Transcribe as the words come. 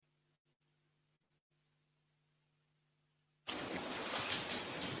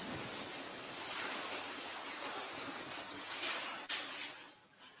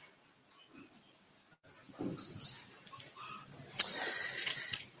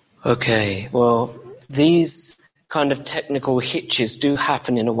Okay, well, these kind of technical hitches do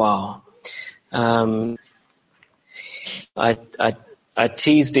happen in a while. I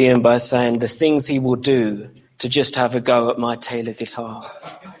teased Ian by saying the things he will do to just have a go at my Taylor guitar.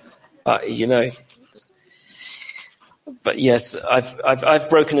 But yes, I've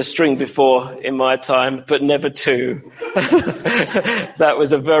broken a string before in my time, but never two. That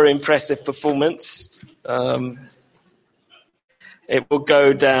was a very impressive performance. It will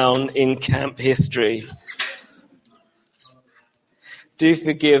go down in camp history. Do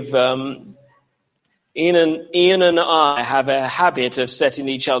forgive. Ian and I have a habit of setting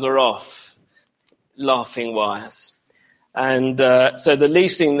each other off, laughing-wise. And so the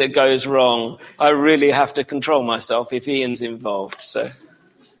least thing that goes wrong, I really have to control myself if Ian's involved. So,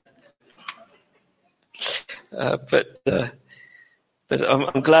 But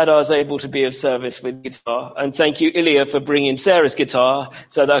I'm glad I was able to be of service with guitar. And thank you, Ilya, for bringing Sarah's guitar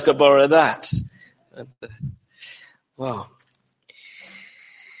so that I could borrow that. Well,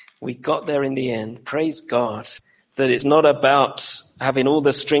 we got there in the end. Praise God that it's not about having all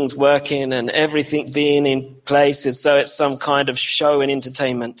the strings working and everything being in place as though it's some kind of show and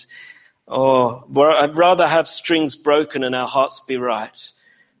entertainment. Or I'd rather have strings broken and our hearts be right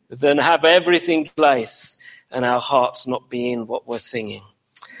than have everything in place and our hearts not be in what we're singing.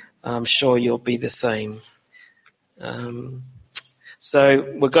 I'm sure you'll be the same. So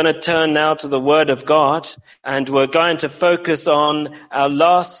we're going to turn now to the Word of God, and we're going to focus on our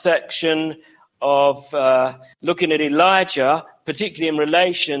last section of looking at Elijah, particularly in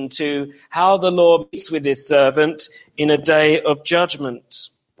relation to how the Lord meets with his servant in a day of judgment.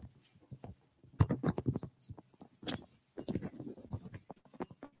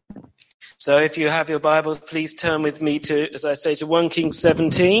 So if you have your Bibles, please turn with me to, as I say, to 1 Kings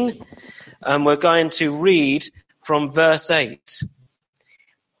 17. And we're going to read from verse 8.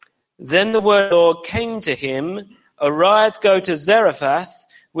 Then the word of the Lord came to him, "Arise, go to Zarephath,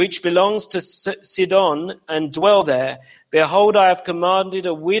 which belongs to Sidon, and dwell there. Behold, I have commanded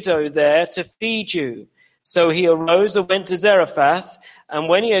a widow there to feed you." So he arose and went to Zarephath, and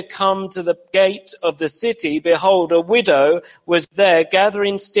when he had come to the gate of the city, behold, a widow was there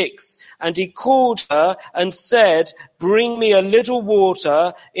gathering sticks. And he called her and said, "Bring me a little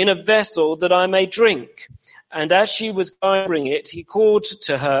water in a vessel that I may drink." And as she was going to bring it, he called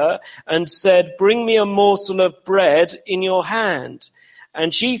to her and said, "Bring me a morsel of bread in your hand."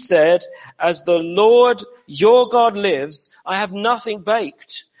 And she said, "As the Lord your God lives, I have nothing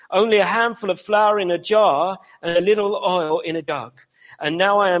baked, only a handful of flour in a jar and a little oil in a jug. And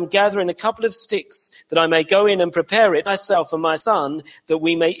now I am gathering a couple of sticks that I may go in and prepare it myself and my son, that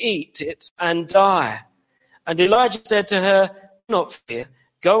we may eat it and die." And Elijah said to her, "Do not fear,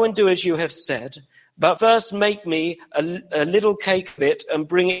 go and do as you have said. But first make me a little cake of it and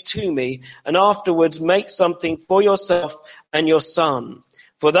bring it to me, and afterwards make something for yourself and your son.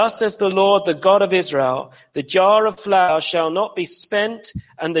 For thus says the Lord, the God of Israel, the jar of flour shall not be spent,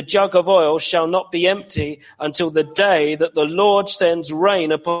 and the jug of oil shall not be empty, until the day that the Lord sends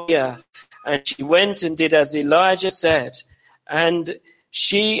rain upon the earth." And she went and did as Elijah said. And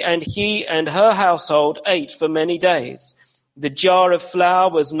she and he and her household ate for many days. The jar of flour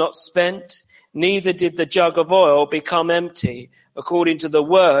was not spent, neither did the jug of oil become empty, according to the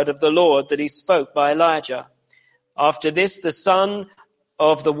word of the Lord that he spoke by Elijah. After this, the son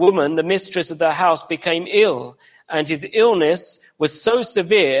of the woman, the mistress of the house, became ill, and his illness was so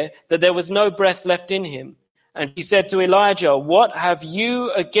severe that there was no breath left in him. And he said to Elijah, "What have you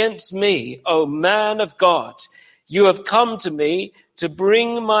against me, O man of God? You have come to me to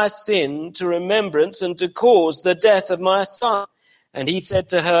bring my sin to remembrance and to cause the death of my son." And he said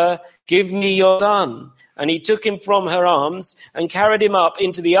to her, "Give me your son." And he took him from her arms and carried him up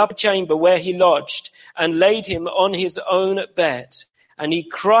into the upper chamber where he lodged and laid him on his own bed. And he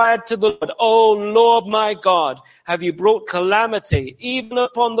cried to the Lord, "O Lord my God, have you brought calamity even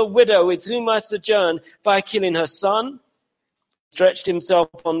upon the widow with whom I sojourn by killing her son?" Stretched himself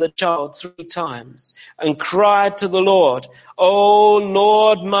upon the child 3 times and cried to the Lord, "O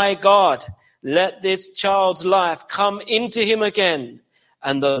Lord my God, let this child's life come into him again."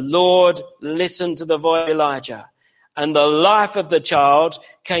 And the Lord listened to the voice of Elijah. And the life of the child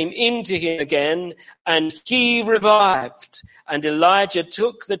came into him again, and he revived. And Elijah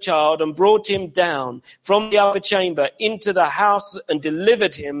took the child and brought him down from the upper chamber into the house and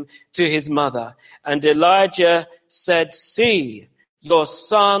delivered him to his mother. And Elijah said, "See, your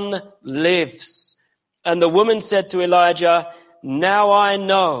son lives." And the woman said to Elijah, "Now I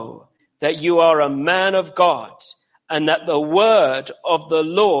know that you are a man of God, and that the word of the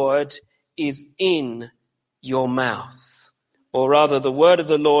Lord is in your mouth." or rather the word of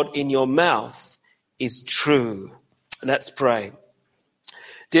the Lord in your mouth is true. Let's pray.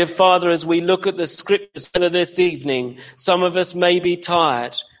 Dear Father, as we look at the scriptures this evening, some of us may be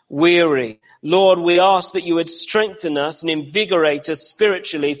tired, weary. Lord, we ask that you would strengthen us and invigorate us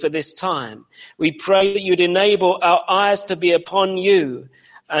spiritually for this time. We pray that you'd enable our eyes to be upon you,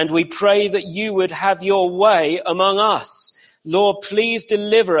 and we pray that you would have your way among us. Lord, please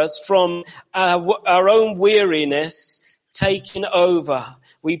deliver us from our own weariness taking over.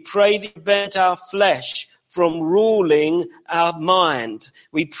 We pray that you prevent our flesh from ruling our mind.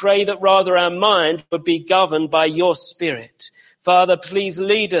 We pray that rather our mind would be governed by your Spirit. Father, please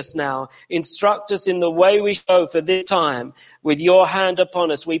lead us now. Instruct us in the way we go for this time with your hand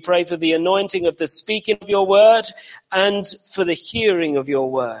upon us. We pray for the anointing of the speaking of your word and for the hearing of your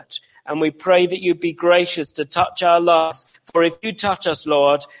word. And we pray that you be gracious to touch our lives. For if you touch us,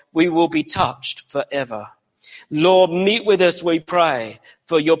 Lord, we will be touched forever. Lord, meet with us, we pray,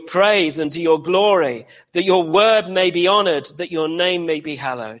 for your praise and to your glory, that your word may be honored, that your name may be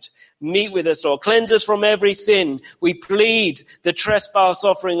hallowed. Meet with us, Lord. Cleanse us from every sin. We plead the trespass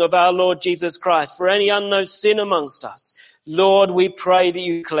offering of our Lord Jesus Christ for any unknown sin amongst us. Lord, we pray that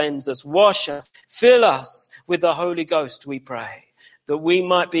you cleanse us, wash us, fill us with the Holy Ghost, we pray, that we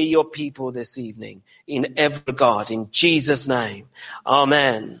might be your people this evening in every regard. In Jesus' name,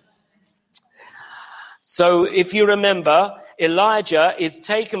 amen. So if you remember, Elijah is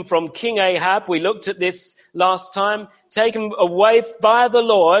taken from King Ahab. We looked at this last time. Taken away by the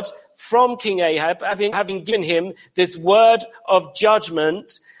Lord from King Ahab, having given him this word of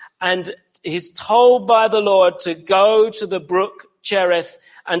judgment. And he's told by the Lord to go to the brook Cherith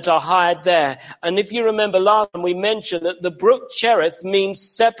and to hide there. And if you remember last time, we mentioned that the brook Cherith means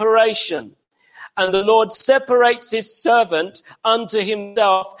separation. And the Lord separates his servant unto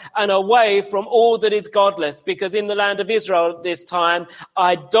himself and away from all that is godless, because in the land of Israel at this time,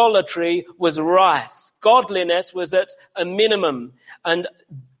 idolatry was rife. Godliness was at a minimum, and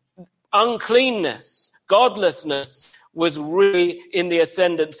uncleanness, godlessness was really in the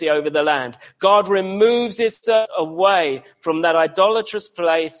ascendancy over the land. God removes his servant away from that idolatrous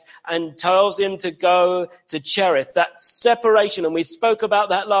place and tells him to go to Cherith, that separation. And we spoke about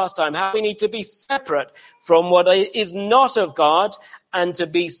that last time, how we need to be separate from what is not of God and to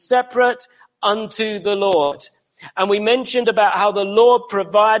be separate unto the Lord. And we mentioned about how the Lord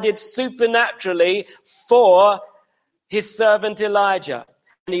provided supernaturally for his servant Elijah.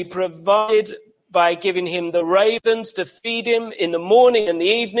 And he provided by giving him the ravens to feed him in the morning and the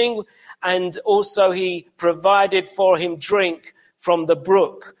evening. And also he provided for him drink from the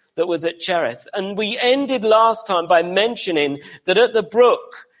brook that was at Cherith. And we ended last time by mentioning that at the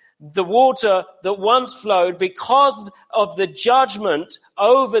brook, the water that once flowed, because of the judgment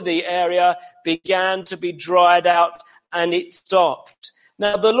over the area, began to be dried out and it stopped.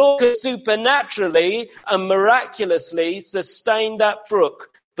 Now the Lord could supernaturally and miraculously sustain that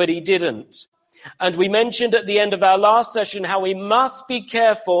brook, but he didn't. And we mentioned at the end of our last session how we must be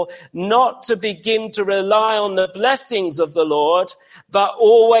careful not to begin to rely on the blessings of the Lord, but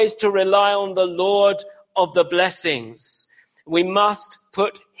always to rely on the Lord of the blessings. We must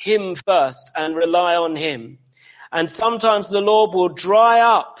put him first and rely on him. And sometimes the Lord will dry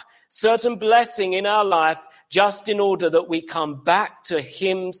up certain blessing in our life just in order that we come back to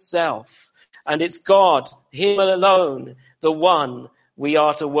himself. And it's God, him alone, the one we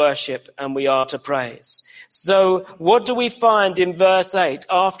are to worship and we are to praise. So what do we find in verse 8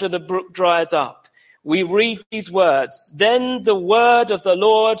 after the brook dries up? We read these words, then the word of the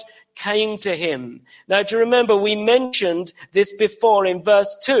Lord came to him. Now, do you remember we mentioned this before in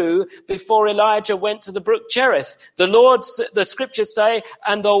verse 2, before Elijah went to the brook Cherith. The scriptures say,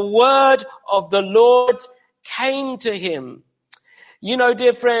 and the word of the Lord came to him. You know,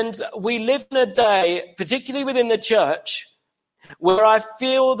 dear friends, we live in a day, particularly within the church, where I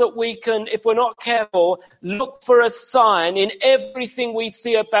feel that we can, if we're not careful, look for a sign in everything we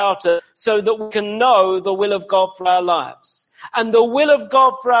see about us so that we can know the will of God for our lives. And the will of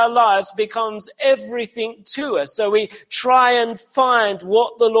God for our lives becomes everything to us. So we try and find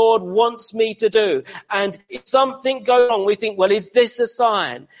what the Lord wants me to do. And if something goes wrong, we think, well, is this a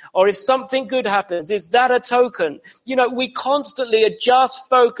sign? Or if something good happens, is that a token? You know, we constantly are just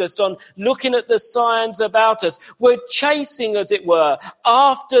focused on looking at the signs about us. We're chasing, as it were,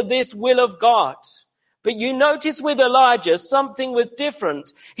 after this will of God. But you notice with Elijah, something was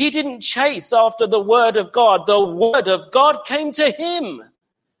different. He didn't chase after the word of God. The word of God came to him.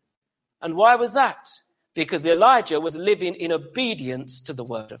 And why was that? Because Elijah was living in obedience to the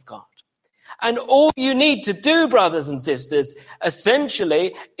word of God. And all you need to do, brothers and sisters,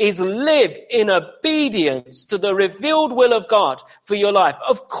 essentially is live in obedience to the revealed will of God for your life.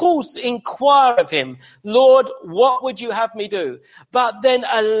 Of course, inquire of him, Lord, what would you have me do? But then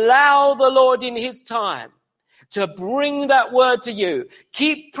allow the Lord in his time to bring that word to you.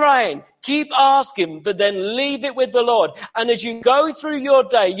 Keep praying, keep asking, but then leave it with the Lord. And as you go through your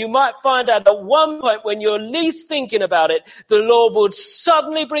day, you might find out at one point when you're least thinking about it, the Lord would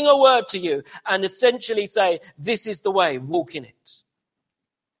suddenly bring a word to you and essentially say, this is the way, walk in it.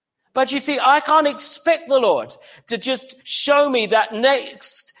 But you see, I can't expect the Lord to just show me that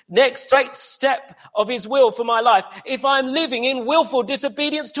next great step of his will for my life if I'm living in willful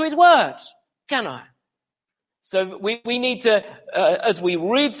disobedience to his word. Can I? So we need to, as we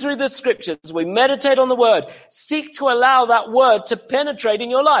read through the scriptures, as we meditate on the word, seek to allow that word to penetrate in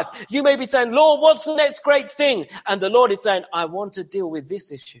your life. You may be saying, Lord, what's the next great thing? And the Lord is saying, I want to deal with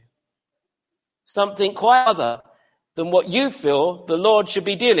this issue. Something quite other than what you feel the Lord should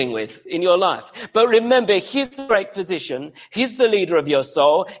be dealing with in your life. But remember, he's the great physician. He's the leader of your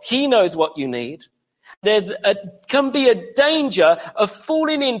soul. He knows what you need. Can be a danger of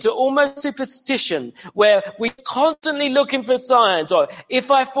falling into almost superstition where we're constantly looking for signs. Or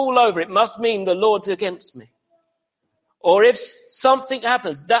if I fall over, it must mean the Lord's against me. Or if something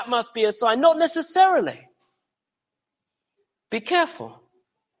happens, that must be a sign. Not necessarily. Be careful.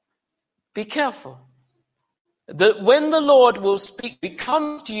 Be careful. That when the Lord will speak, he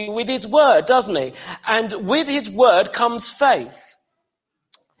comes to you with his word, doesn't he? And with his word comes faith.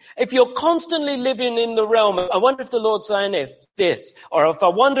 If you're constantly living in the realm of, I wonder if the Lord's saying this, or if I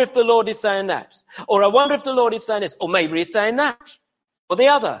wonder if the Lord is saying that, or I wonder if the Lord is saying this, or maybe he's saying that, or the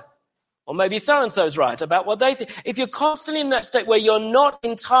other, or maybe so-and-so's right about what they think. If you're constantly in that state where you're not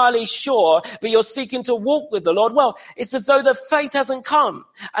entirely sure, but you're seeking to walk with the Lord, well, it's as though the faith hasn't come.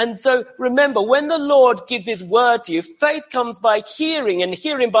 And so remember, when the Lord gives his word to you, faith comes by hearing, and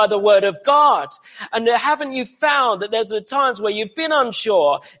hearing by the word of God. And haven't you found that there's times where you've been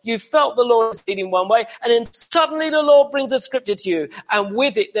unsure, you felt the Lord is leading one way, and then suddenly the Lord brings a scripture to you, and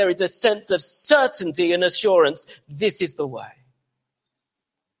with it there is a sense of certainty and assurance. This is the way.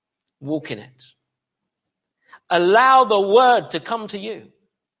 Walk in it. Allow the word to come to you.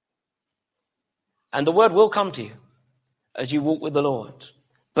 And the word will come to you as you walk with the Lord.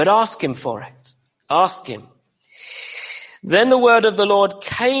 But ask him for it. Ask him. Then the word of the Lord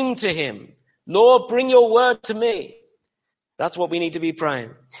came to him. Lord, bring your word to me. That's what we need to be praying.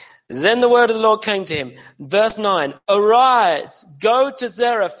 Then the word of the Lord came to him. Verse 9, arise, go to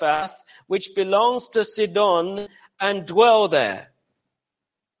Zarephath, which belongs to Sidon, and dwell there.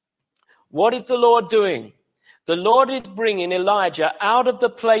 What is the Lord doing? The Lord is bringing Elijah out of the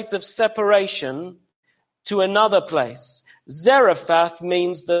place of separation to another place. Zarephath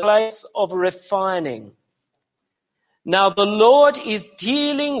means the place of refining. Now the Lord is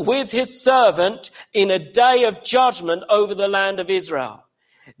dealing with his servant in a day of judgment over the land of Israel.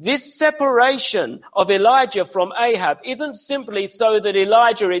 This separation of Elijah from Ahab isn't simply so that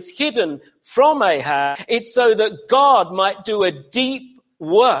Elijah is hidden from Ahab. It's so that God might do a deep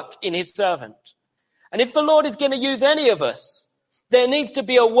work in his servant. And if the Lord is going to use any of us, there needs to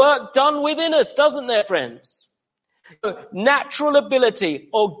be a work done within us, doesn't there, friends? Natural ability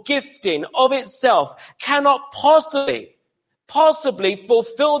or gifting of itself cannot possibly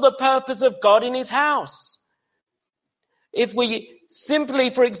fulfill the purpose of God in his house. If we simply,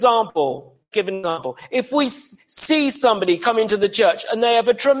 for example, give an example, if we see somebody come into the church and they have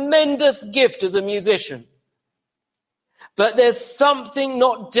a tremendous gift as a musician, but there's something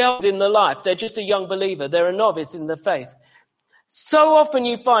not dealt with in the life. They're just a young believer. They're a novice in the faith. So often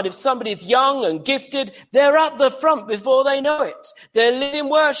you find if somebody's young and gifted, they're up the front before they know it. They're leading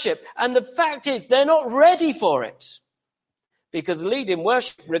worship. And the fact is, they're not ready for it. Because leading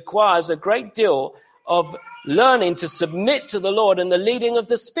worship requires a great deal of learning to submit to the Lord and the leading of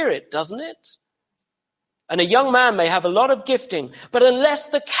the Spirit, doesn't it? And a young man may have a lot of gifting, but unless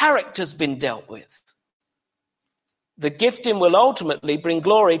the character's been dealt with, the gifting will ultimately bring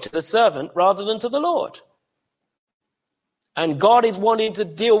glory to the servant rather than to the Lord. And God is wanting to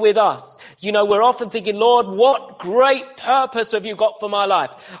deal with us. You know, we're often thinking, Lord, what great purpose have you got for my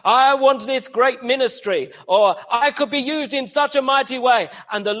life? I want this great ministry, or I could be used in such a mighty way.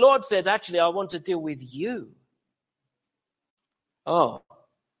 And the Lord says, actually, I want to deal with you. Oh,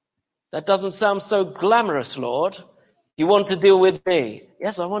 that doesn't sound so glamorous, Lord. You want to deal with me?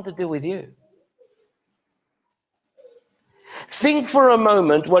 Yes, I want to deal with you. Think for a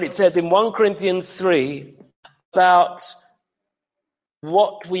moment what it says in 1 Corinthians 3 about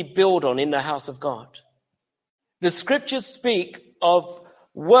what we build on in the house of God. The scriptures speak of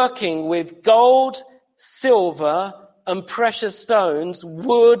working with gold, silver, and precious stones,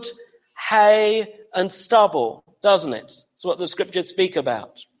 wood, hay, and stubble, doesn't it? That's what the scriptures speak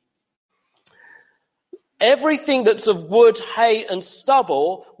about. Everything that's of wood, hay, and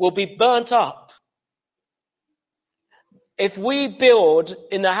stubble will be burnt up. If we build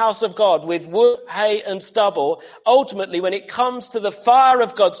in the house of God with wood, hay, and stubble, ultimately, when it comes to the fire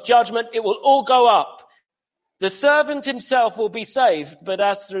of God's judgment, it will all go up. The servant himself will be saved, but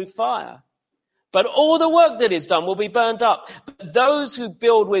as through fire. But all the work that is done will be burned up. But those who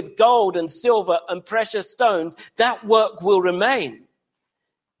build with gold and silver and precious stones, that work will remain.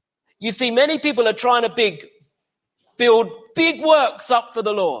 You see, many people are trying to build big works up for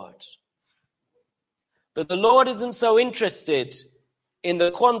the Lord. But the Lord isn't so interested in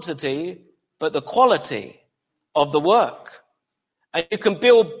the quantity, but the quality of the work. And you can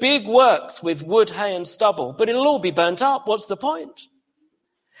build big works with wood, hay, and stubble, but it'll all be burnt up. What's the point?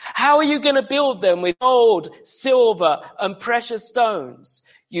 How are you going to build them with gold, silver, and precious stones?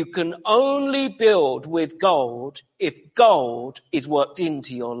 You can only build with gold if gold is worked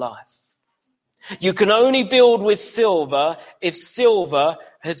into your life. You can only build with silver if silver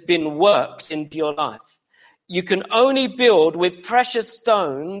has been worked into your life. You can only build with precious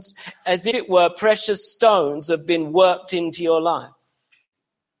stones as if it were precious stones have been worked into your life.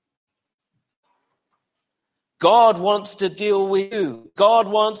 God wants to deal with you. God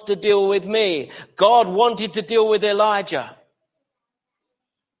wants to deal with me. God wanted to deal with Elijah.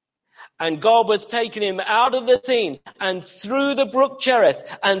 And God was taking him out of the scene, and through the brook Cherith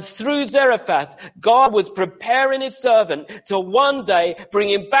and through Zarephath, God was preparing his servant to one day bring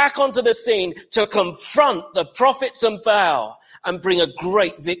him back onto the scene to confront the prophets and Baal and bring a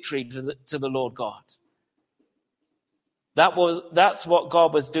great victory to the Lord God. That's what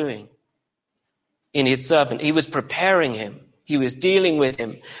God was doing in his servant. He was preparing him. He was dealing with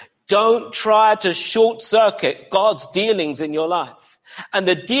him. Don't try to short circuit God's dealings in your life. And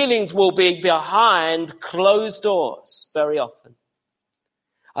the dealings will be behind closed doors very often.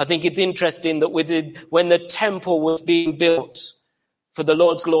 I think it's interesting that when the temple was being built for the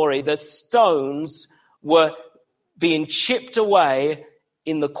Lord's glory, the stones were being chipped away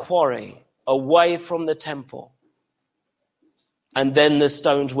in the quarry, away from the temple. And then the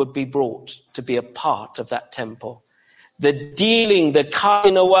stones would be brought to be a part of that temple. The dealing, the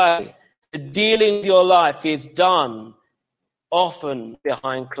cutting away, the dealing of your life is done often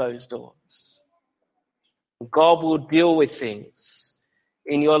behind closed doors. God will deal with things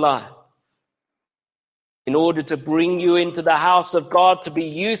in your life in order to bring you into the house of God to be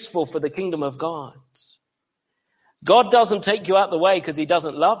useful for the kingdom of God. God doesn't take you out the way because he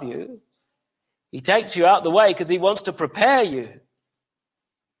doesn't love you. He takes you out the way because he wants to prepare you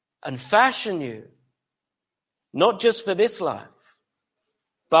and fashion you, not just for this life,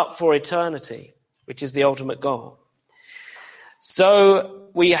 but for eternity, which is the ultimate goal. So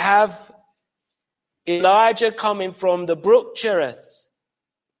we have Elijah coming from the brook Cherith,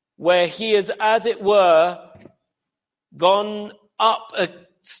 where he is, as it were, gone up a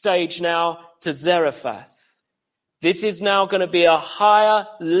stage now to Zarephath. This is now going to be a higher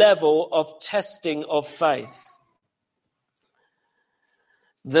level of testing of faith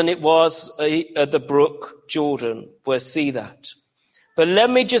than it was at the brook Jordan. We'll see that. But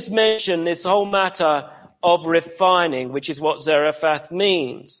let me just mention this whole matter of refining, which is what Zarephath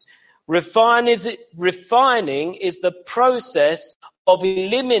means. Refining is the process of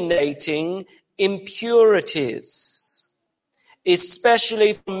eliminating impurities,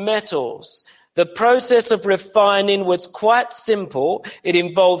 especially from metals. The process of refining was quite simple. It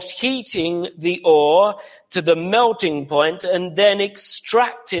involved heating the ore to the melting point and then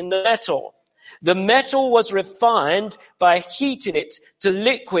extracting the metal. The metal was refined by heating it to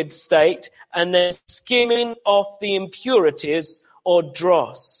liquid state and then skimming off the impurities or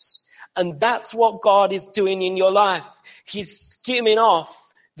dross. And that's what God is doing in your life. He's skimming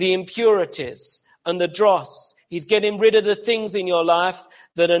off the impurities and the dross. He's getting rid of the things in your life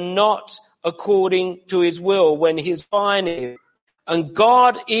that are not according to his will when he's refining you. And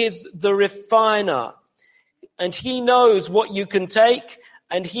God is the refiner. And he knows what you can take,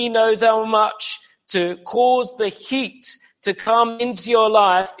 and he knows how much to cause the heat to come into your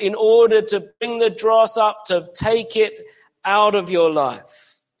life in order to bring the dross up, to take it out of your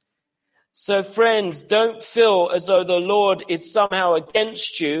life. So friends, don't feel as though the Lord is somehow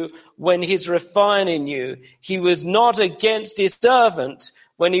against you when he's refining you. He was not against his servant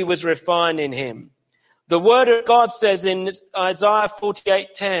when he was refining him. The word of God says in Isaiah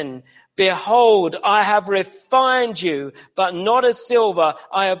 48:10, "Behold, I have refined you, but not as silver.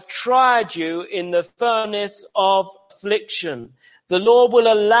 I have tried you in the furnace of affliction." The Lord will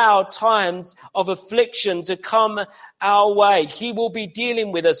allow times of affliction to come our way. He will be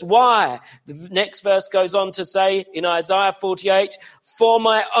dealing with us. Why? The next verse goes on to say in Isaiah 48, for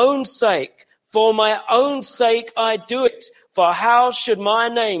my own sake I do it. For how should my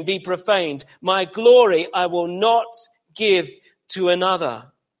name be profaned? My glory I will not give to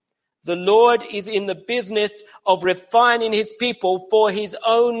another. The Lord is in the business of refining his people for his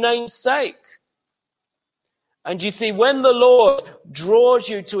own name's sake. And you see, when the Lord draws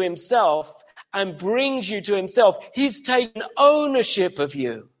you to himself and brings you to himself, he's taken ownership of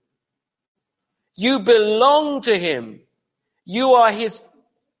you. You belong to him. You are his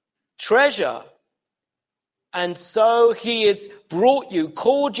treasure. And so he has brought you,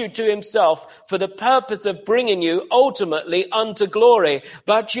 called you to himself for the purpose of bringing you ultimately unto glory.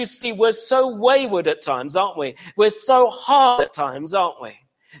 But you see, we're so wayward at times, aren't we? We're so hard at times, aren't we?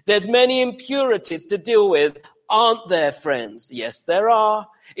 There's many impurities to deal with, aren't there, friends? Yes, there are.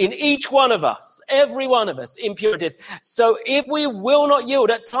 In each one of us, every one of us, impurities. So if we will not yield,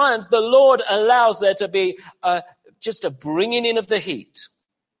 at times the Lord allows there to be just a bringing in of the heat,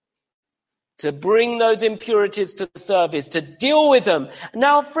 to bring those impurities to the surface, to deal with them.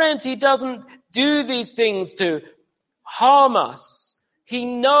 Now, friends, he doesn't do these things to harm us. He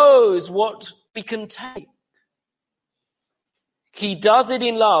knows what we can take. He does it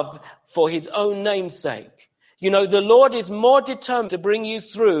in love for his own name's sake. You know, the Lord is more determined to bring you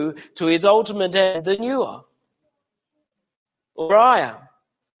through to his ultimate end than you are, or I am.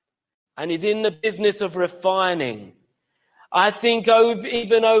 And he's in the business of refining. I think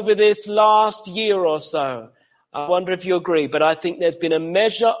even over this last year or so, I wonder if you agree, but I think there's been a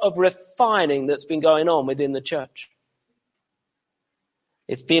measure of refining that's been going on within the church.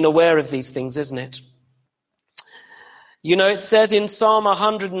 It's being aware of these things, isn't it? You know, it says in Psalm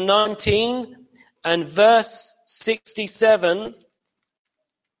 119 and verse 67,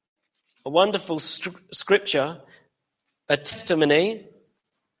 a wonderful scripture, a testimony.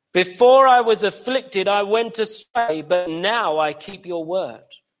 Before I was afflicted, I went astray, but now I keep your word.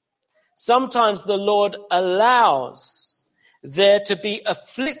 Sometimes the Lord allows there to be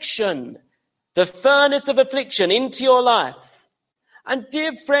affliction, the furnace of affliction into your life. And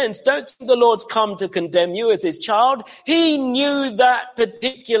dear friends, don't think the Lord's come to condemn you as his child. He knew that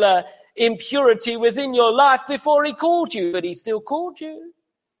particular impurity was in your life before he called you, but he still called you.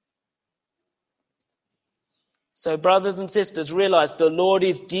 So brothers and sisters, realize the Lord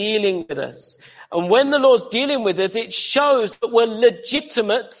is dealing with us. And when the Lord's dealing with us, it shows that we're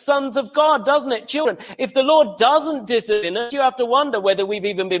legitimate sons of God, doesn't it, children? If the Lord doesn't discipline us, you have to wonder whether we've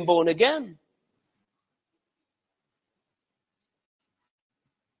even been born again.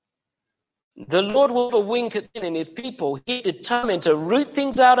 The Lord will have a wink at sin in his people. He's determined to root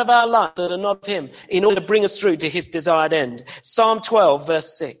things out of our life that are not of him in order to bring us through to his desired end. Psalm 12,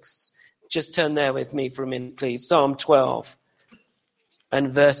 verse 6. Just turn there with me for a minute, please. Psalm 12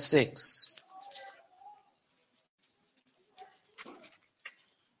 and verse 6.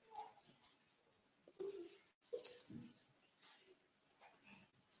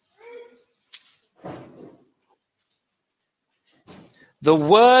 The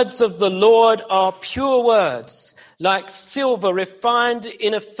words of the Lord are pure words, like silver refined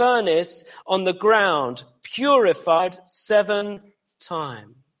in a furnace on the ground, purified 7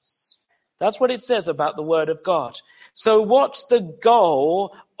 times. That's what it says about the word of God. So what's the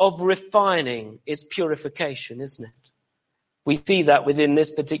goal of refining? It's purification, isn't it? We see that within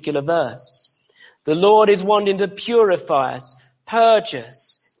this particular verse. The Lord is wanting to purify us, purge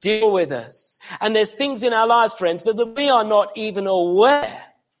us, deal with us. And there's things in our lives, friends, that we are not even aware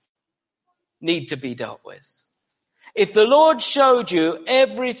need to be dealt with. If the Lord showed you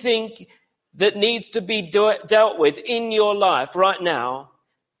everything that needs to be dealt with in your life right now,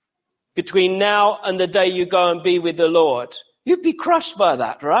 between now and the day you go and be with the Lord, you'd be crushed by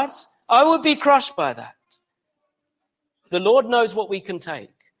that, right? I would be crushed by that. The Lord knows what we can take.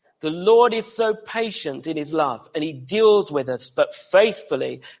 The Lord is so patient in his love, and he deals with us, but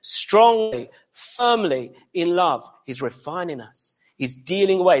faithfully, strongly, firmly in love. He's refining us. He's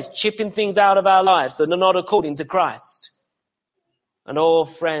dealing away. He's chipping things out of our lives that are not according to Christ. And oh,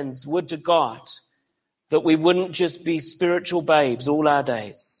 friends, would to God that we wouldn't just be spiritual babes all our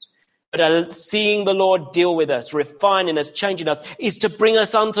days, but seeing the Lord deal with us, refining us, changing us, is to bring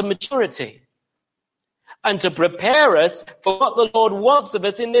us unto maturity and to prepare us for what the Lord wants of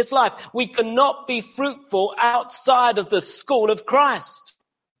us in this life. We cannot be fruitful outside of the school of Christ.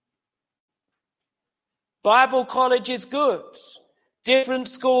 Bible college is good. Different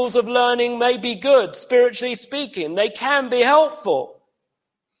schools of learning may be good, spiritually speaking. They can be helpful.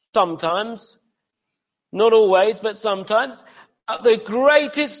 Sometimes. Not always, but sometimes. But the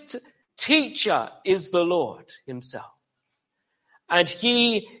greatest teacher is the Lord himself. And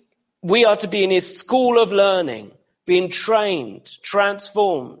we are to be in his school of learning, being trained,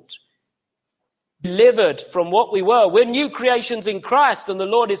 transformed, delivered from what we were. We're new creations in Christ, and the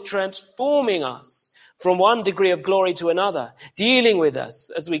Lord is transforming us from one degree of glory to another, dealing with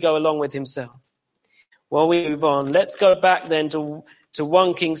us as we go along with himself. While we move on, let's go back then to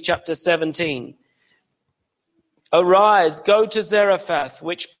 1 Kings chapter 17. Arise, go to Zarephath,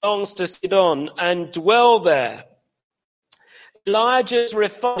 which belongs to Sidon, and dwell there. Elijah's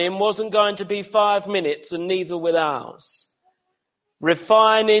refining wasn't going to be 5 minutes, and neither will ours.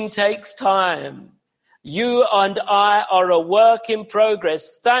 Refining takes time. You and I are a work in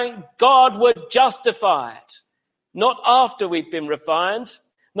progress. Thank God we're justified. Not after we've been refined,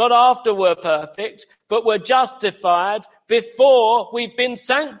 not after we're perfect, but we're justified before we've been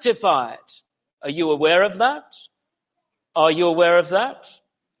sanctified. Are you aware of that? Are you aware of that?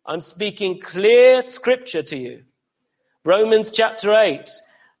 I'm speaking clear scripture to you. Romans chapter 8.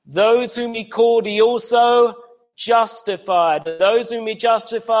 Those whom he called, he also justified. Those whom he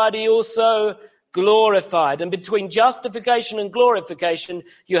justified, he also glorified. And between justification and glorification,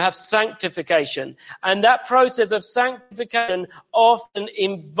 you have sanctification. And that process of sanctification often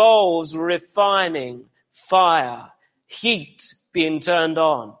involves refining, fire, heat being turned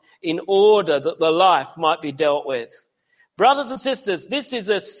on in order that the life might be dealt with. Brothers and sisters, this is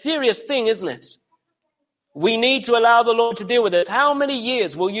a serious thing, isn't it? We need to allow the Lord to deal with us. How many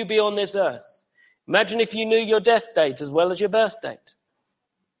years will you be on this earth? Imagine if you knew your death date as well as your birth date.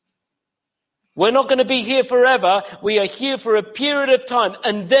 We're not going to be here forever. We are here for a period of time,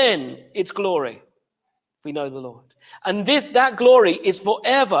 and then it's glory. We know the Lord. And that glory is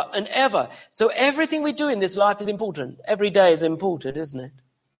forever and ever. So everything we do in this life is important. Every day is important, isn't it?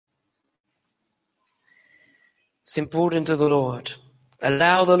 It's important to the Lord.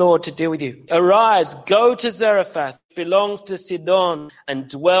 Allow the Lord to deal with you. Arise, go to Zarephath, belongs to Sidon, and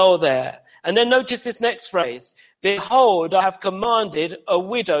dwell there. And then notice this next phrase. Behold, I have commanded a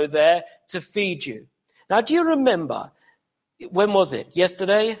widow there to feed you. Now, do you remember, when was it?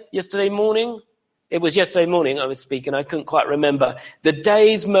 Yesterday? Yesterday morning? It was yesterday morning I was speaking. I couldn't quite remember. The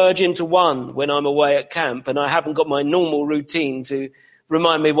days merge into one when I'm away at camp, and I haven't got my normal routine to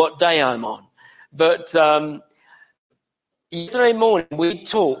remind me what day I'm on. But yesterday morning we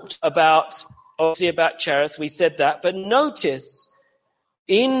talked about Cherith. We said that. But notice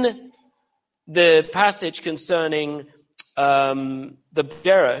in the passage concerning the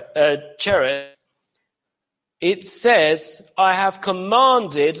Cherith, it says, I have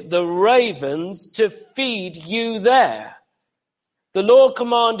commanded the ravens to feed you there. The Lord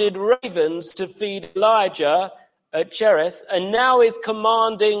commanded ravens to feed Elijah at Cherith, and now is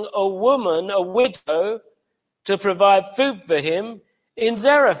commanding a woman, a widow, to provide food for him in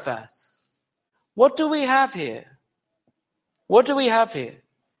Zarephath. What do we have here? What do we have here?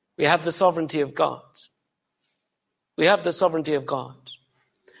 We have the sovereignty of God. We have the sovereignty of God.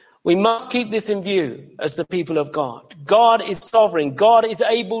 We must keep this in view as the people of God. God is sovereign. God is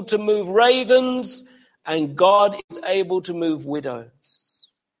able to move ravens, and God is able to move widows.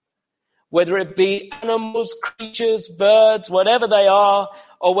 Whether it be animals, creatures, birds, whatever they are,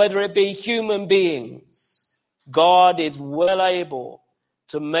 or whether it be human beings, God is well able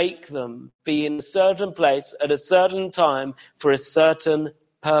to make them be in a certain place at a certain time for a certain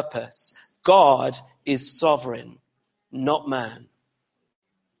purpose. God is sovereign, not man.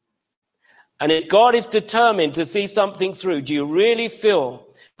 And if God is determined to see something through, do you really feel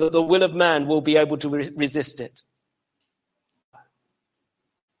that the will of man will be able to resist it?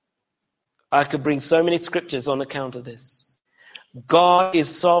 I could bring so many scriptures on account of this. God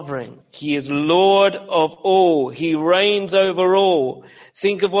is sovereign. He is Lord of all. He reigns over all.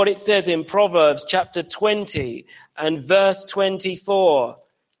 Think of what it says in Proverbs chapter 20 and verse 24.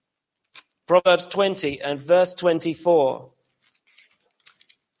 Proverbs 20 and verse 24.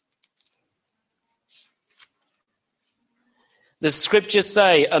 The scriptures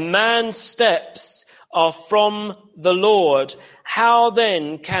say, a man's steps are from the Lord. How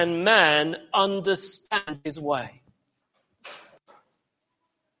then can man understand his way?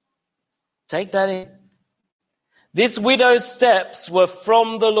 Take that in. This widow's steps were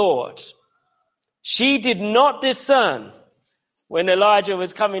from the Lord. She did not discern when Elijah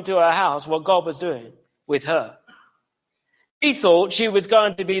was coming to her house what God was doing with her. She thought she was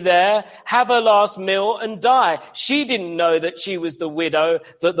going to be there, have her last meal and die. She didn't know that she was the widow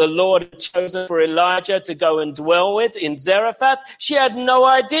that the Lord had chosen for Elijah to go and dwell with in Zarephath. She had no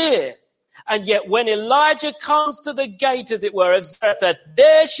idea. And yet when Elijah comes to the gate, as it were, of Zarephath,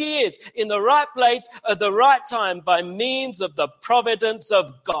 there she is in the right place at the right time by means of the providence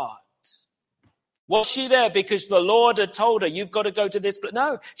of God. Was she there because the Lord had told her, you've got to go to this place?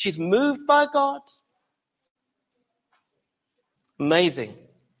 No, she's moved by God. Amazing.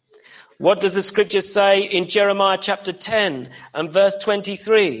 What does the scripture say in Jeremiah chapter 10 and verse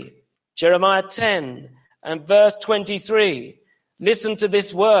 23? Jeremiah 10 and verse 23. Listen to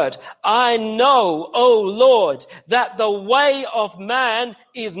this word. I know, O Lord, that the way of man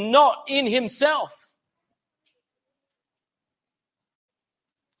is not in himself.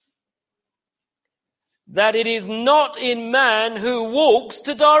 That it is not in man who walks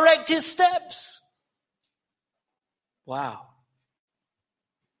to direct his steps. Wow.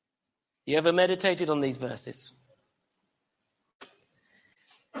 You ever meditated on these verses?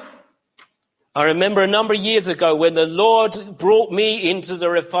 I remember a number of years ago when the Lord brought me into the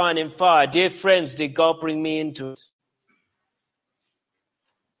refining fire. Dear friends, did God bring me into it?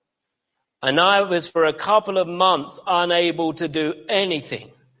 And I was for a couple of months unable to do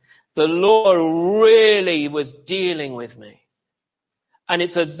anything. The Lord really was dealing with me. And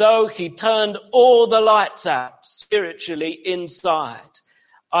it's as though he turned all the lights out spiritually inside.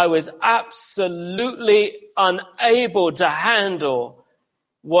 I was absolutely unable to handle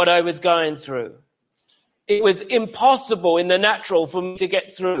what I was going through. It was impossible in the natural for me to get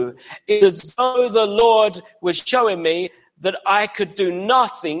through. It was as though the Lord was showing me that I could do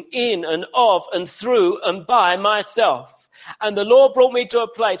nothing in and of and through and by myself. And the Lord brought me to a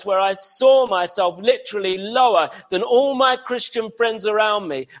place where I saw myself literally lower than all my Christian friends around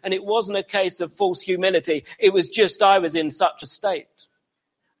me. And it wasn't a case of false humility. It was just I was in such a state.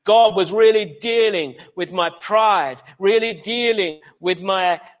 God was really dealing with my pride, really dealing with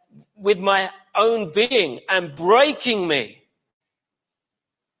my own being and breaking me.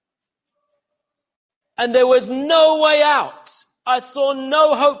 And there was no way out. I saw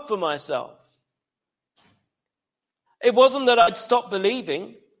no hope for myself. It wasn't that I'd stopped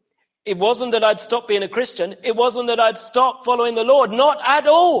believing. It wasn't that I'd stopped being a Christian. It wasn't that I'd stopped following the Lord. Not at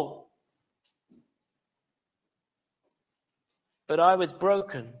all. But I was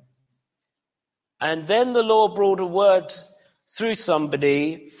broken. And then the Lord brought a word through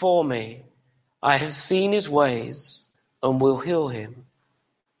somebody for me. I have seen his ways and will heal him.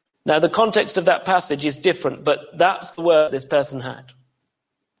 Now, the context of that passage is different, but that's the word this person had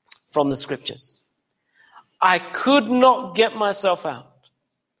from the scriptures. I could not get myself out.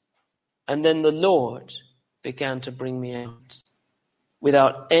 And then the Lord began to bring me out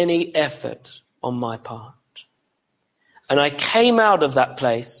without any effort on my part. And I came out of that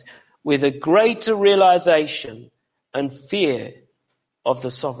place with a greater realization and fear of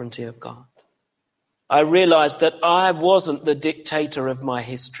the sovereignty of God. I realized that I wasn't the dictator of my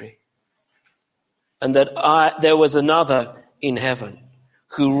history, and that there was another in heaven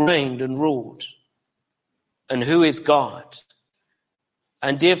who reigned and ruled, and who is God.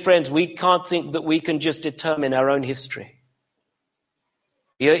 And dear friends, we can't think that we can just determine our own history.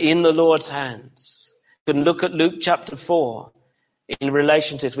 You're in the Lord's hands. You can look at Luke chapter 4 in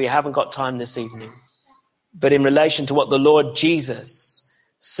relation to this. We haven't got time this evening. But in relation to what the Lord Jesus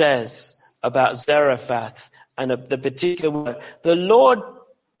says about Zarephath and of the particular word, the Lord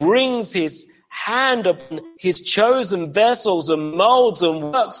brings his hand upon his chosen vessels and molds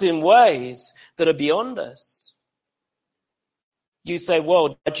and works in ways that are beyond us. You say, well,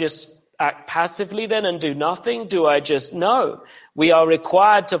 do I just act passively then and do nothing? Do I just? No. We are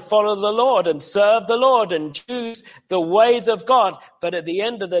required to follow the Lord and serve the Lord and choose the ways of God. But at the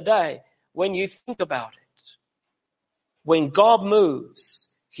end of the day, when you think about it, when God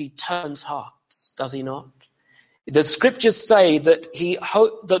moves, he turns hearts, does he not? The scriptures say that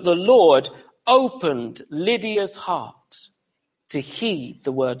that the Lord opened Lydia's heart to heed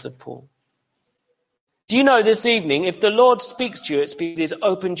the words of Paul. Do you know this evening, if the Lord speaks to you, it's because he's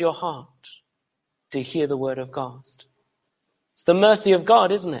opened your heart to hear the word of God. It's the mercy of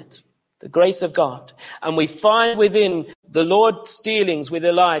God, isn't it? The grace of God. And we find within the Lord's dealings with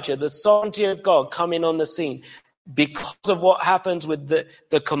Elijah, the sovereignty of God coming on the scene because of what happens with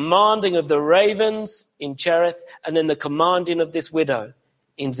the commanding of the ravens in Cherith and then the commanding of this widow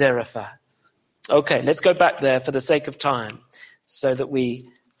in Zarephath. Okay, let's go back there for the sake of time so that we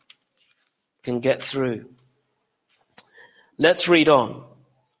can get through. Let's read on.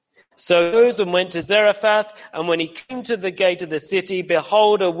 So he rose and went to Zarephath, and when he came to the gate of the city,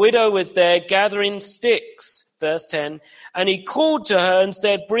 behold, a widow was there gathering sticks. Verse 10. And he called to her and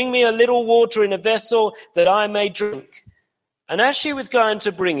said, bring me a little water in a vessel that I may drink. And as she was going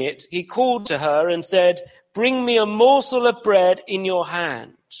to bring it, he called to her and said, bring me a morsel of bread in your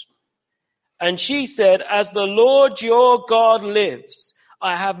hand. And she said, as the Lord your God lives,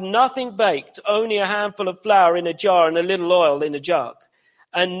 I have nothing baked, only a handful of flour in a jar and a little oil in a jug.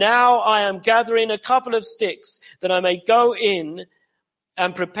 And now I am gathering a couple of sticks that I may go in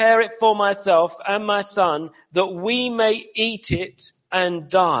and prepare it for myself and my son, that we may eat it and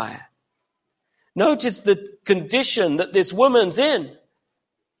die. Notice the condition that this woman's in.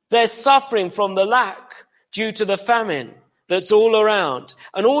 They're suffering from the lack due to the famine that's all around.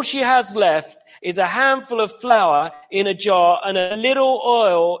 And all she has left is a handful of flour in a jar and a little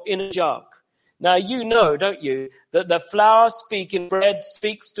oil in a jug. Now, you know, don't you, that the flour speaking bread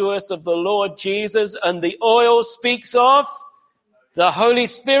speaks to us of the Lord Jesus, and the oil speaks of the Holy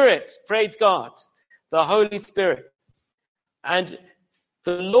Spirit. Praise God. The Holy Spirit. And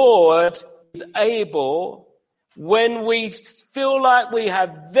the Lord is able, when we feel like we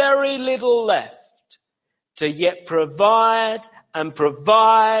have very little left, to yet provide and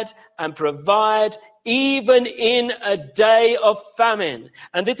provide and provide, even in a day of famine.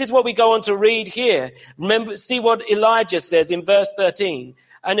 And this is what we go on to read here. Remember, see what Elijah says in verse 13.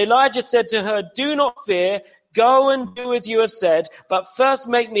 And Elijah said to her, do not fear, go and do as you have said, but first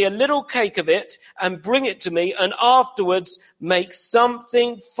make me a little cake of it and bring it to me, and afterwards make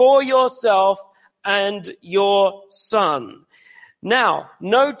something for yourself and your son. Now,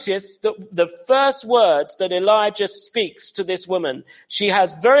 notice the first words that Elijah speaks to this woman. She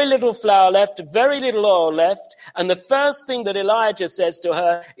has very little flour left, very little oil left, and the first thing that Elijah says to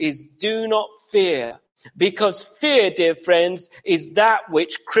her is, do not fear. Because fear, dear friends, is that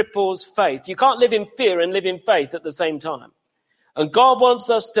which cripples faith. You can't live in fear and live in faith at the same time. And God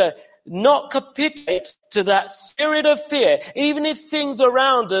wants us to not capitulate to that spirit of fear, even if things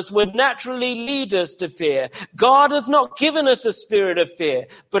around us would naturally lead us to fear. God has not given us a spirit of fear,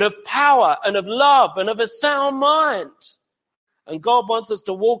 but of power and of love and of a sound mind. And God wants us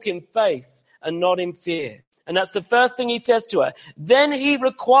to walk in faith and not in fear. And that's the first thing he says to her. Then he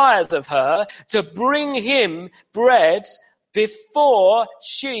requires of her to bring him bread before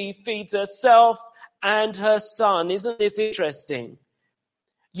she feeds herself and her son. Isn't this interesting?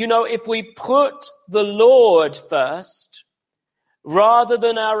 You know, if we put the Lord first, rather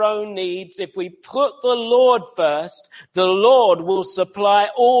than our own needs, if we put the Lord first, the Lord will supply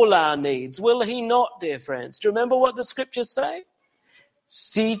all our needs. Will he not, dear friends? Do you remember what the scriptures say?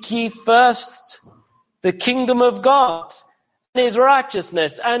 Seek ye first the kingdom of God and his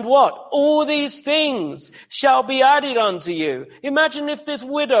righteousness, and what? All these things shall be added unto you. Imagine if this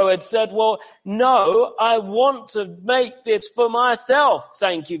widow had said, well, no, I want to make this for myself.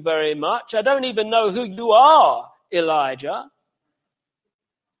 Thank you very much. I don't even know who you are, Elijah.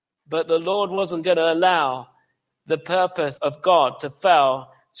 But the Lord wasn't going to allow the purpose of God to fail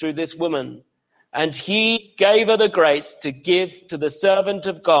through this woman. And he gave her the grace to give to the servant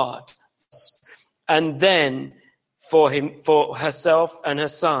of God, and then for herself and her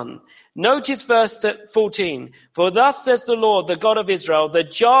son. Notice verse 14. For thus says the Lord, the God of Israel, the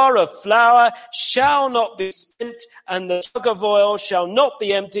jar of flour shall not be spent, and the jug of oil shall not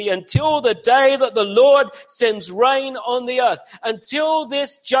be empty, until the day that the Lord sends rain on the earth. Until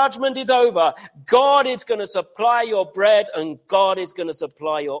this judgment is over, God is going to supply your bread, and God is going to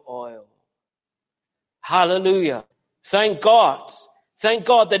supply your oil. Hallelujah. Thank God. Thank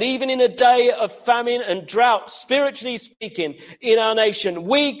God that even in a day of famine and drought, spiritually speaking, in our nation,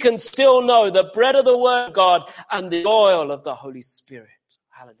 we can still know the bread of the word of God and the oil of the Holy Spirit.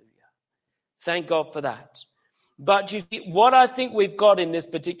 Hallelujah. Thank God for that. But you see, what I think we've got in this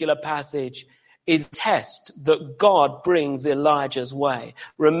particular passage is a test that God brings Elijah's way.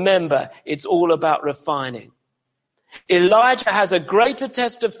 Remember, it's all about refining. Elijah has a greater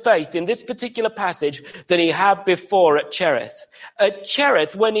test of faith in this particular passage than he had before at Cherith. At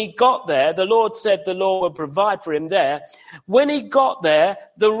Cherith, when he got there, the Lord said the Lord would provide for him there. When he got there,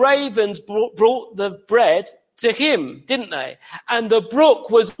 the ravens brought the bread to him, didn't they? And the brook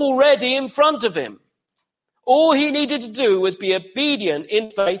was already in front of him. All he needed to do was be obedient in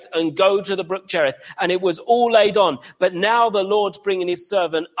faith and go to the brook Cherith, and it was all laid on. But now the Lord's bringing his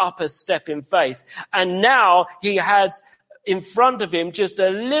servant up a step in faith, and now he has in front of him just a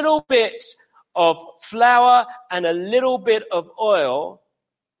little bit of flour and a little bit of oil,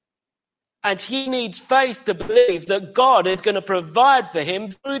 and he needs faith to believe that God is going to provide for him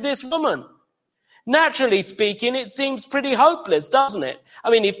through this woman. Naturally speaking, it seems pretty hopeless, doesn't it? I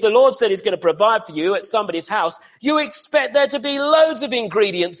mean, if the Lord said he's going to provide for you at somebody's house, you expect there to be loads of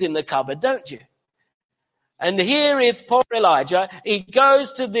ingredients in the cupboard, don't you? And here is poor Elijah. He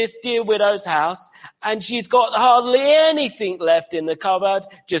goes to this dear widow's house, and she's got hardly anything left in the cupboard,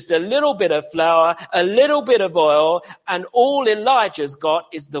 just a little bit of flour, a little bit of oil, and all Elijah's got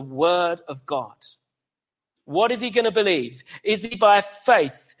is the word of God. What is he going to believe? Is he by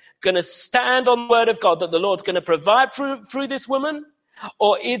faith going to stand on the word of God that the Lord's going to provide through this woman?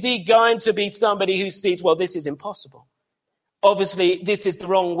 Or is he going to be somebody who sees, well, this is impossible. Obviously, this is the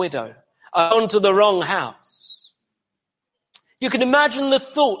wrong widow. I've gone to the wrong house. You can imagine the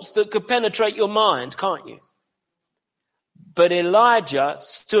thoughts that could penetrate your mind, can't you? But Elijah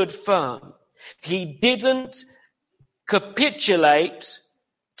stood firm. He didn't capitulate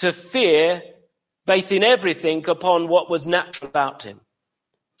to fear, basing everything upon what was natural about him.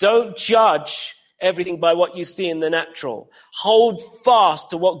 Don't judge everything by what you see in the natural. Hold fast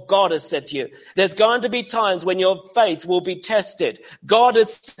to what God has said to you. There's going to be times when your faith will be tested. God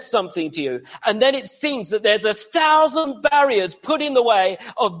has said something to you, and then it seems that there's 1,000 barriers put in the way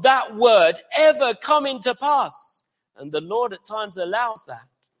of that word ever coming to pass. And the Lord at times allows that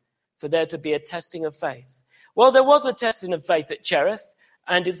for there to be a testing of faith. Well, there was a testing of faith at Cherith,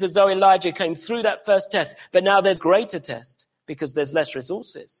 and it's as though Elijah came through that first test. But now there's greater test because there's less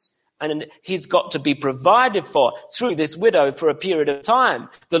resources. And he's got to be provided for through this widow for a period of time.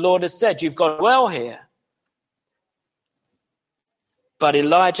 The Lord has said, you've gone well here. But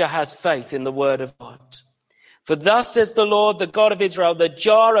Elijah has faith in the word of God. For thus says the Lord, the God of Israel, the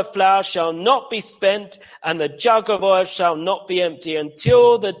jar of flour shall not be spent, and the jug of oil shall not be empty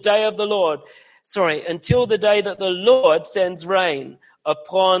until the day that the Lord sends rain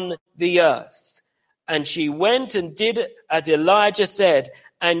upon the earth. And she went and did as Elijah said,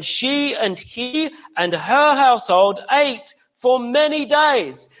 and she and he and her household ate for many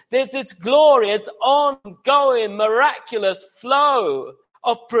days. There's this glorious, ongoing, miraculous flow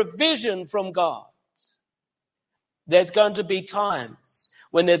of provision from God. There's going to be times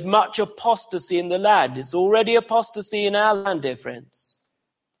when there's much apostasy in the land. It's already apostasy in our land, dear friends.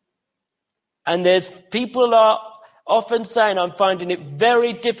 And there's people are often saying, I'm finding it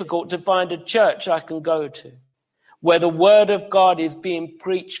very difficult to find a church I can go to where the word of God is being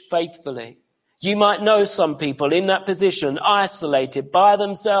preached faithfully. You might know some people in that position, isolated by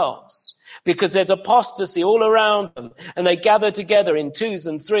themselves, because there's apostasy all around them, and they gather together in 2s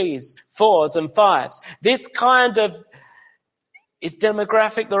and 3s, 4s and 5s. This kind of, is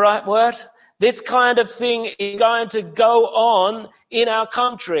demographic the right word? This kind of thing is going to go on in our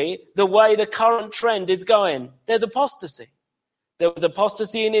country the way the current trend is going. There's apostasy. There was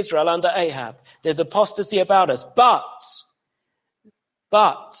apostasy in Israel under Ahab. There's apostasy about us.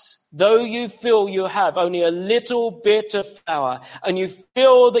 But though you feel you have only a little bit of flour and you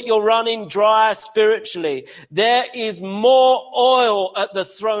feel that you're running dry spiritually, there is more oil at the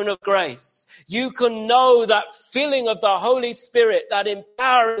throne of grace. You can know that filling of the Holy Spirit, that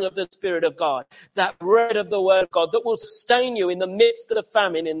empowering of the Spirit of God, that bread of the Word of God that will sustain you in the midst of the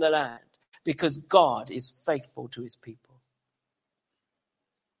famine in the land, because God is faithful to his people.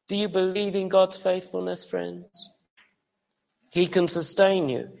 Do you believe in God's faithfulness, friends? He can sustain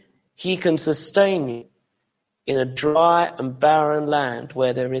you. He can sustain you in a dry and barren land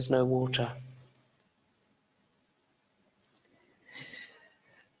where there is no water.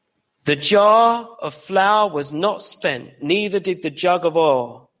 The jar of flour was not spent, neither did the jug of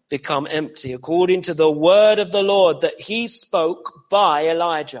oil become empty, according to the word of the Lord that he spoke by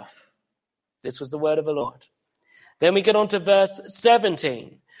Elijah. This was the word of the Lord. Then we get on to verse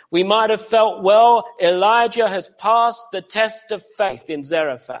 17. We might have felt, well, Elijah has passed the test of faith in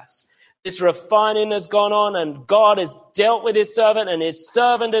Zarephath. This refining has gone on and God has dealt with his servant and his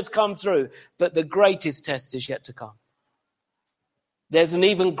servant has come through. But the greatest test is yet to come. There's an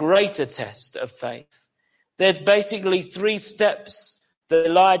even greater test of faith. There's basically 3 steps that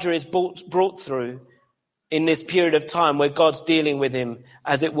Elijah is brought through in this period of time where God's dealing with him,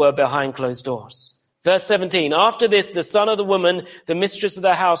 as it were, behind closed doors. Verse 17, after this, the son of the woman, the mistress of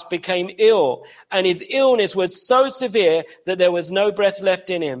the house, became ill, and his illness was so severe that there was no breath left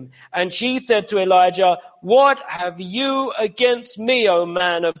in him. And she said to Elijah, what have you against me, O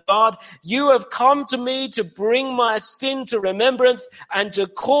man of God? You have come to me to bring my sin to remembrance and to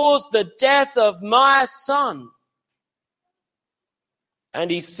cause the death of my son.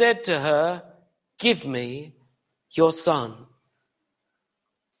 And he said to her, give me your son.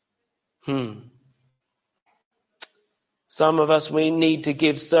 Some of us, we need to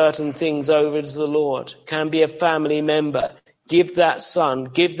give certain things over to the Lord. Can be a family member. Give that son,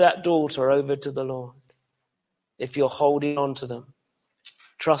 give that daughter over to the Lord. If you're holding on to them,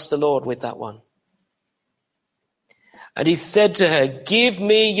 trust the Lord with that one. And he said to her, give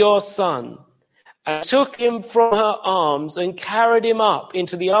me your son. and took him from her arms and carried him up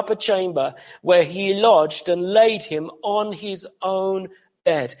into the upper chamber where he lodged and laid him on his own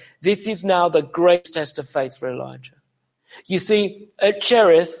bed. This is now the great test of faith for Elijah. You see, at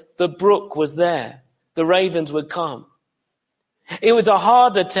Cherith, the brook was there. The ravens would come. It was a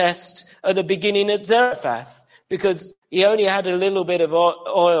harder test at the beginning at Zarephath because he only had a little bit of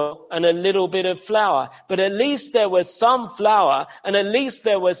oil and a little bit of flour. But at least there was some flour and at least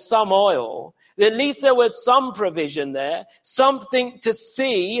there was some oil. At least there was some provision there, something to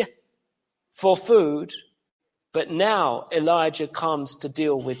see for food. But now Elijah comes to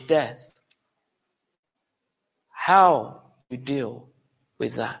deal with death. How do you deal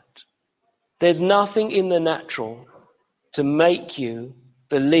with that? There's nothing in the natural to make you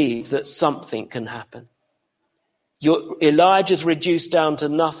believe that something can happen. Elijah's reduced down to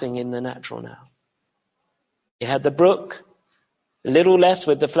nothing in the natural now. He had the brook, a little less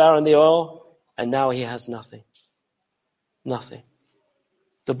with the flour and the oil, and now he has nothing. Nothing.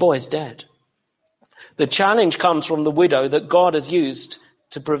 The boy's dead. The challenge comes from the widow that God has used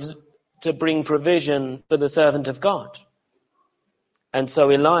to bring provision for the servant of God. And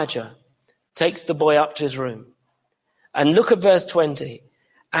so Elijah takes the boy up to his room. And look at verse 20.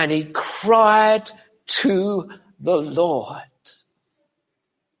 And he cried to the Lord.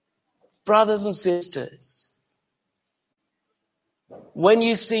 Brothers and sisters, when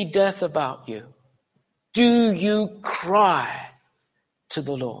you see death about you, do you cry to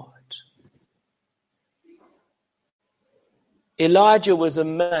the Lord? Elijah was a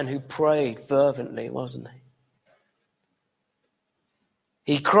man who prayed fervently, wasn't he?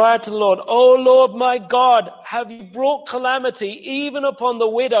 He cried to the Lord, "O Lord my God, have you brought calamity even upon the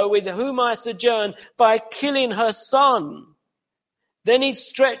widow with whom I sojourn by killing her son?" Then he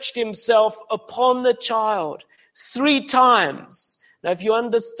stretched himself upon the child 3 times. Now, if you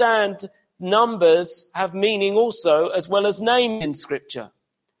understand, numbers have meaning also as well as name in Scripture.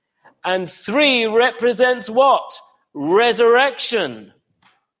 And 3 represents what? Resurrection.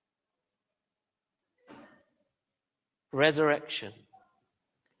 Resurrection.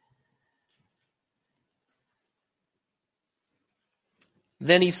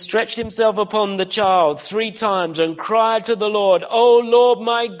 Then he stretched himself upon the child 3 times and cried to the Lord, "O Lord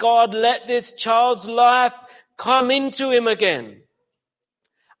my God, let this child's life come into him again."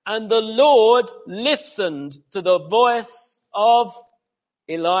 And the Lord listened to the voice of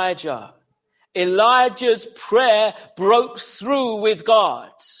Elijah. Elijah's prayer broke through with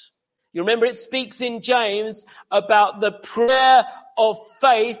God. You remember it speaks in James about the prayer of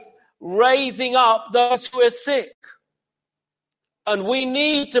faith raising up those who are sick. And we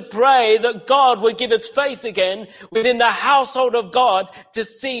need to pray that God would give us faith again within the household of God to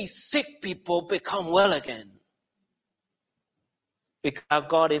see sick people become well again. Because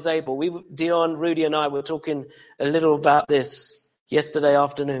God is able. Dion, Rudy and I were talking a little about this yesterday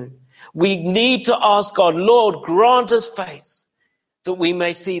afternoon. We need to ask God, Lord, grant us faith that we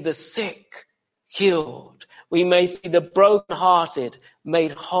may see the sick healed. We may see the brokenhearted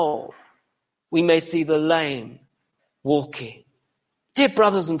made whole. We may see the lame walking. Dear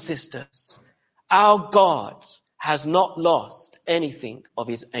brothers and sisters, our God has not lost anything of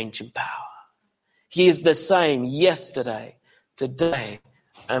his ancient power. He is the same yesterday, today,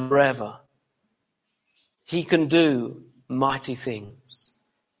 and forever. He can do mighty things.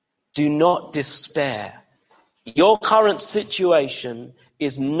 Do not despair. Your current situation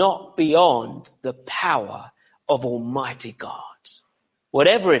is not beyond the power of Almighty God.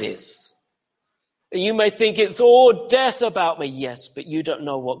 Whatever it is. You may think it's all death about me. Yes, but you don't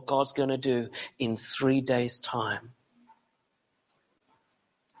know what God's going to do in 3 days' time.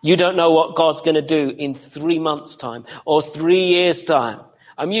 You don't know what God's going to do in 3 months' time or 3 years' time.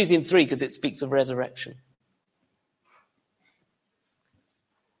 I'm using 3 because it speaks of resurrection.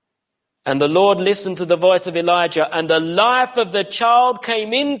 And the Lord listened to the voice of Elijah, and the life of the child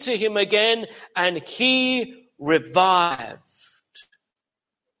came into him again, and he revived.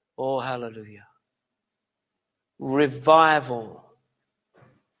 Oh, hallelujah. Revival.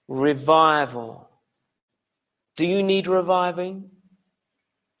 Revival. Do you need reviving?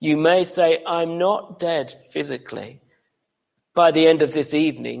 You may say, I'm not dead physically. By the end of this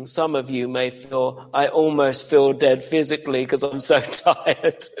evening, some of you may feel, I almost feel dead physically because I'm so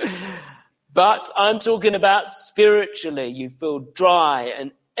tired. But I'm talking about spiritually. You feel dry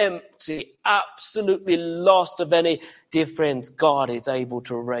and empty, absolutely lost of any. Dear friends, God is able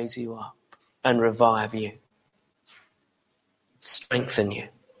to raise you up and revive you, strengthen you.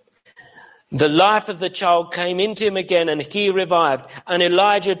 The life of the child came into him again, and he revived. And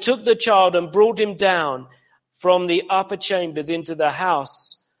Elijah took the child and brought him down from the upper chambers into the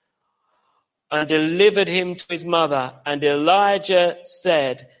house and delivered him to his mother. And Elijah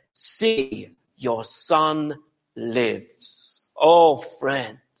said, "See, your son lives." Oh,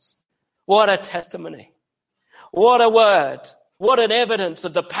 friends, what a testimony. What a word. What an evidence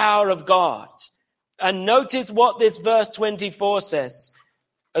of the power of God. And notice what this verse 24 says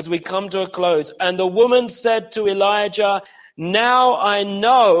as we come to a close. And the woman said to Elijah, "Now I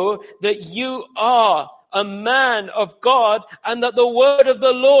know that you are a man of God and that the word of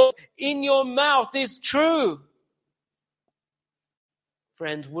the Lord in your mouth is true."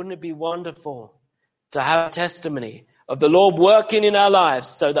 Friends, wouldn't it be wonderful to have a testimony of the Lord working in our lives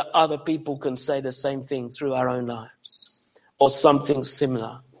so that other people can say the same thing through our own lives or something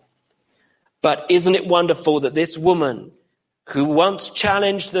similar? But isn't it wonderful that this woman who once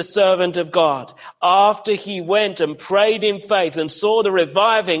challenged the servant of God, after he went and prayed in faith and saw the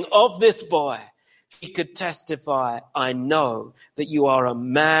reviving of this boy, he could testify, "I know that you are a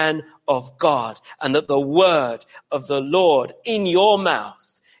man of God and that the word of the Lord in your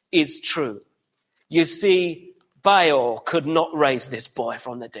mouth is true." You see, Baal could not raise this boy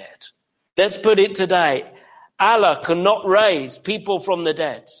from the dead. Let's put it today. Allah could not raise people from the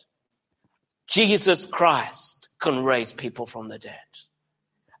dead. Jesus Christ can raise people from the dead.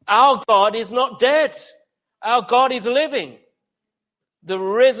 Our God is not dead. Our God is living. The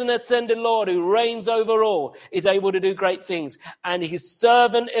risen, ascended Lord who reigns over all is able to do great things. And his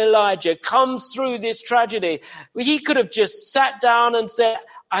servant Elijah comes through this tragedy. He could have just sat down and said,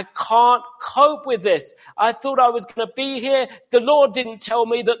 "I can't cope with this. I thought I was going to be here. The Lord didn't tell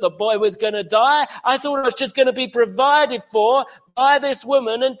me that the boy was going to die. I thought I was just going to be provided for by this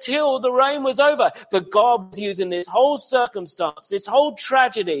woman until the rain was over." But God was using this whole circumstance, this whole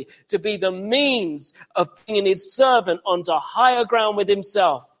tragedy, to be the means of bringing his servant onto higher ground with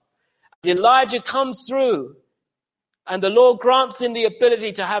himself. Elijah comes through, and the Lord grants him the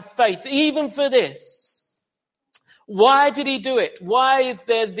ability to have faith, even for this. Why did he do it? Why is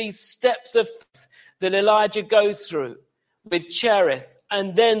there these steps of faith that Elijah goes through with Cherith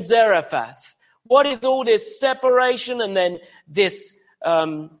and then Zarephath? What is all this separation and then this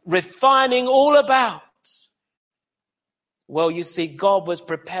refining all about? Well, you see, God was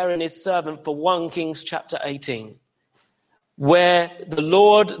preparing his servant for 1 Kings chapter 18, where the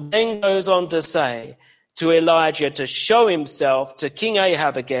Lord then goes on to say to Elijah to show himself to King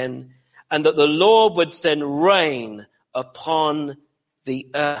Ahab again, and that the Lord would send rain upon the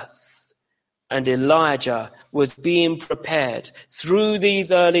earth. And Elijah was being prepared through these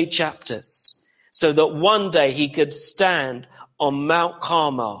early chapters so that one day he could stand on Mount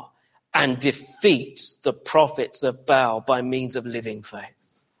Carmel and defeat the prophets of Baal by means of living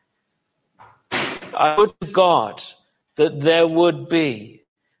faith. I would to God that there would be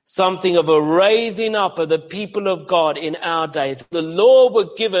something of a raising up of the people of God in our day. The Lord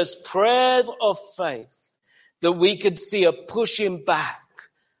would give us prayers of faith that we could see a pushing back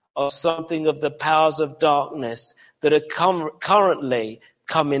of something of the powers of darkness that are currently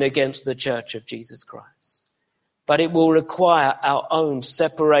coming against the church of Jesus Christ. But it will require our own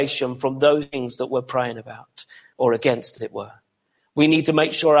separation from those things that we're praying about or against, as it were. We need to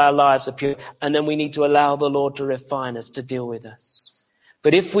make sure our lives are pure, and then we need to allow the Lord to refine us, to deal with us.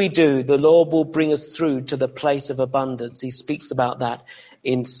 But if we do, the Lord will bring us through to the place of abundance. He speaks about that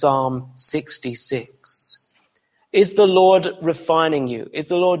in Psalm 66. Is the Lord refining you? Is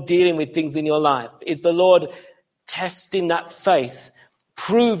the Lord dealing with things in your life? Is the Lord testing that faith,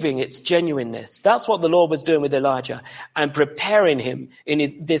 proving its genuineness? That's what the Lord was doing with Elijah and preparing him in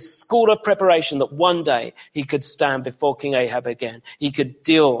this school of preparation that one day he could stand before King Ahab again. He could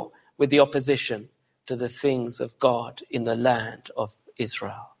deal with the opposition to the things of God in the land of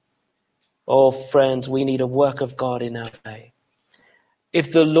Israel. Oh, friends, we need a work of God in our day.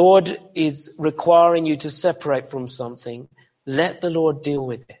 If the Lord is requiring you to separate from something, let the Lord deal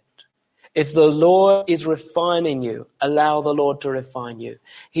with it. If the Lord is refining you, allow the Lord to refine you.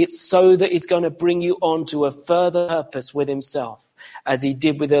 It's so that he's going to bring you on to a further purpose with himself, as he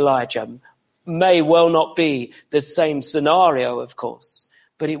did with Elijah. May well not be the same scenario, of course,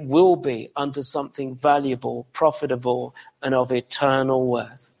 but it will be unto something valuable, profitable, and of eternal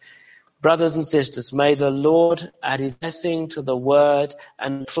worth. Brothers and sisters, may the Lord add his blessing to the word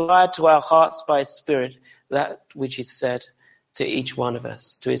and apply to our hearts by his Spirit that which is said to each one of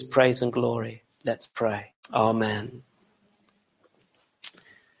us, to his praise and glory. Let's pray. Amen.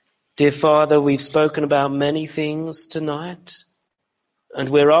 Dear Father, we've spoken about many things tonight, and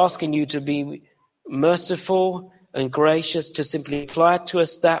we're asking you to be merciful and gracious to simply apply to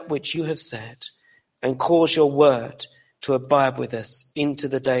us that which you have said and cause your word to abide with us into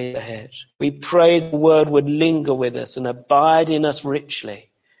the day ahead. We pray the word would linger with us and abide in us richly.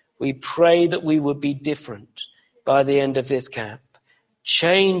 We pray that we would be different by the end of this camp.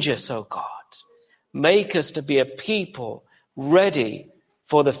 Change us, oh God. Make us to be a people ready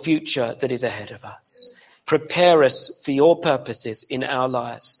for the future that is ahead of us. Prepare us for your purposes in our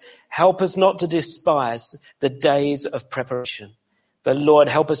lives. Help us not to despise the days of preparation. But Lord,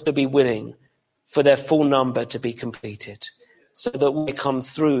 help us to be willing for their full number to be completed, so that we come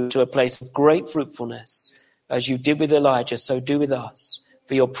through to a place of great fruitfulness. As you did with Elijah, so do with us,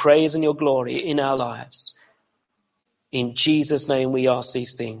 for your praise and your glory in our lives. In Jesus' name we ask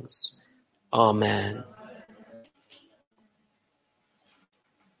these things. Amen.